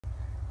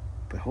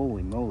But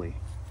holy moly.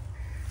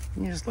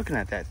 And you're just looking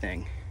at that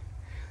thing.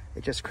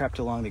 It just crept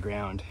along the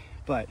ground.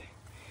 But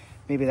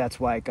maybe that's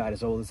why it got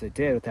as old as it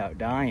did without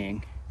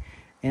dying.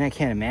 And I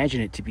can't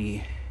imagine it to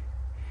be,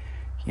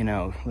 you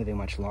know, living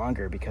much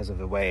longer because of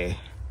the way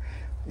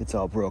it's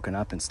all broken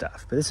up and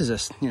stuff. But this is a,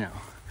 you know,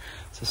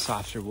 it's a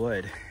softer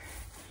wood.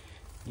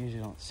 You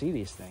usually don't see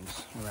these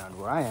things around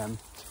where I am.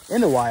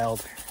 In the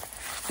wild,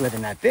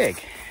 living that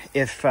big.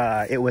 If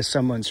it was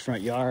someone's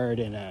front yard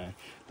and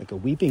like a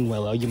weeping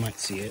willow, you might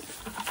see it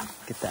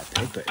get that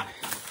big. But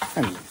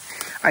I mean,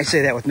 I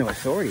say that with no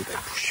authority, but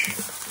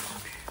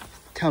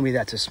tell me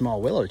that's a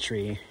small willow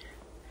tree.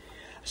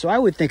 So I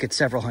would think it's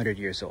several hundred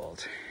years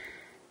old.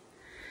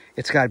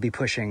 It's got to be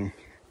pushing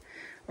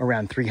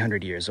around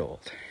 300 years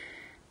old.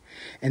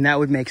 And that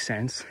would make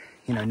sense.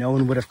 You know, no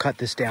one would have cut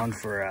this down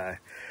for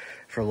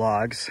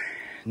logs.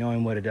 No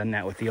one would have done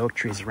that with the oak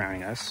trees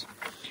surrounding us.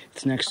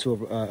 It's next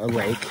to a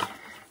lake.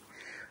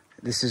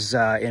 This is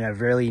in a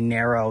really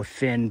narrow,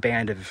 thin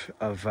band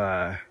of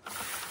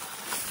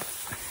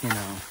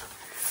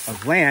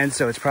land,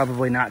 so it's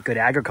probably not good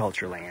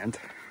agriculture land.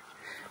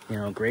 You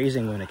know,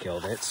 grazing wouldn't have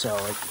killed it. So,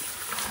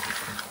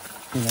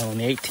 you know, in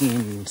the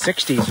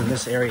 1860s, when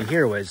this area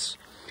here was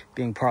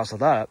being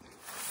parceled up,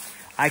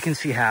 I can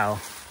see how,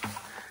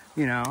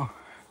 you know,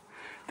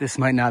 this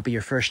might not be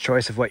your first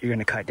choice of what you're going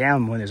to cut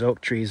down when there's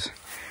oak trees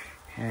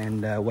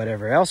and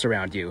whatever else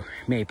around you,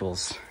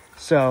 maples.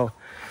 So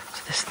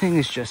this thing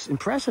is just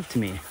impressive to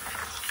me.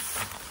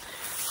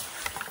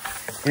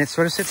 And it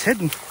sort of sits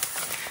hidden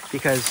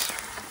because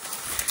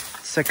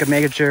it's like a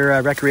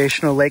major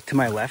recreational lake to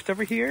my left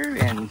over here,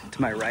 and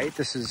to my right,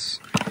 this is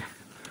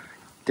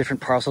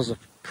different parcels of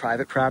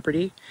private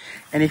property.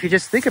 And if you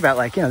just think about,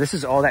 like, you know, this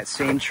is all that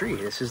same tree.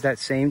 This is that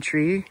same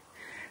tree.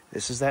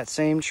 This is that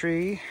same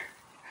tree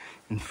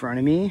in front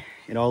of me.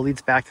 It all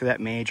leads back to that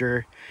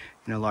major,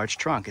 you know, large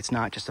trunk. It's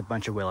not just a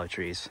bunch of willow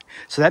trees.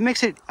 So that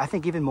makes it, I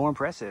think, even more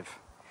impressive.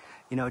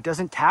 You know, it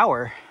doesn't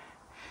tower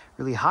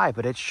really high,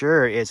 but it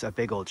sure is a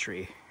big old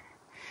tree.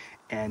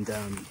 And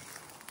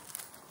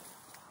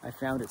I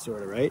found it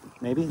sort of, right?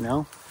 Maybe?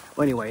 No?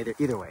 Well, anyway,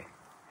 either way.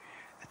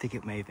 I think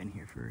it may have been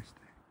here first.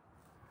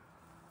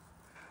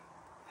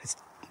 It's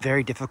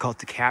very difficult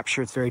to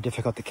capture. It's very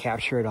difficult to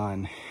capture it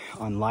on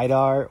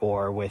LiDAR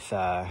or with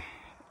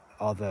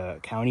all the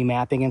county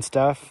mapping and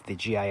stuff, the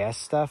GIS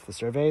stuff, the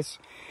surveys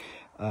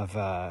of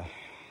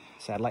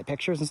satellite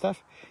pictures and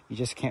stuff. You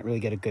just can't really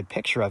get a good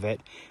picture of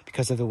it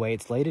because of the way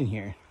it's laid in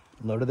here.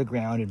 Low to the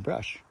ground and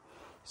brush.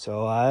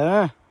 So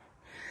I'll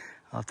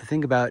have to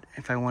think about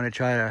if I want to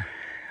try to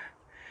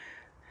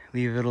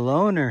leave it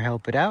alone or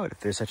help it out, if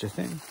there's such a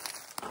thing.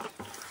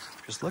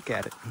 Just look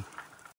at it.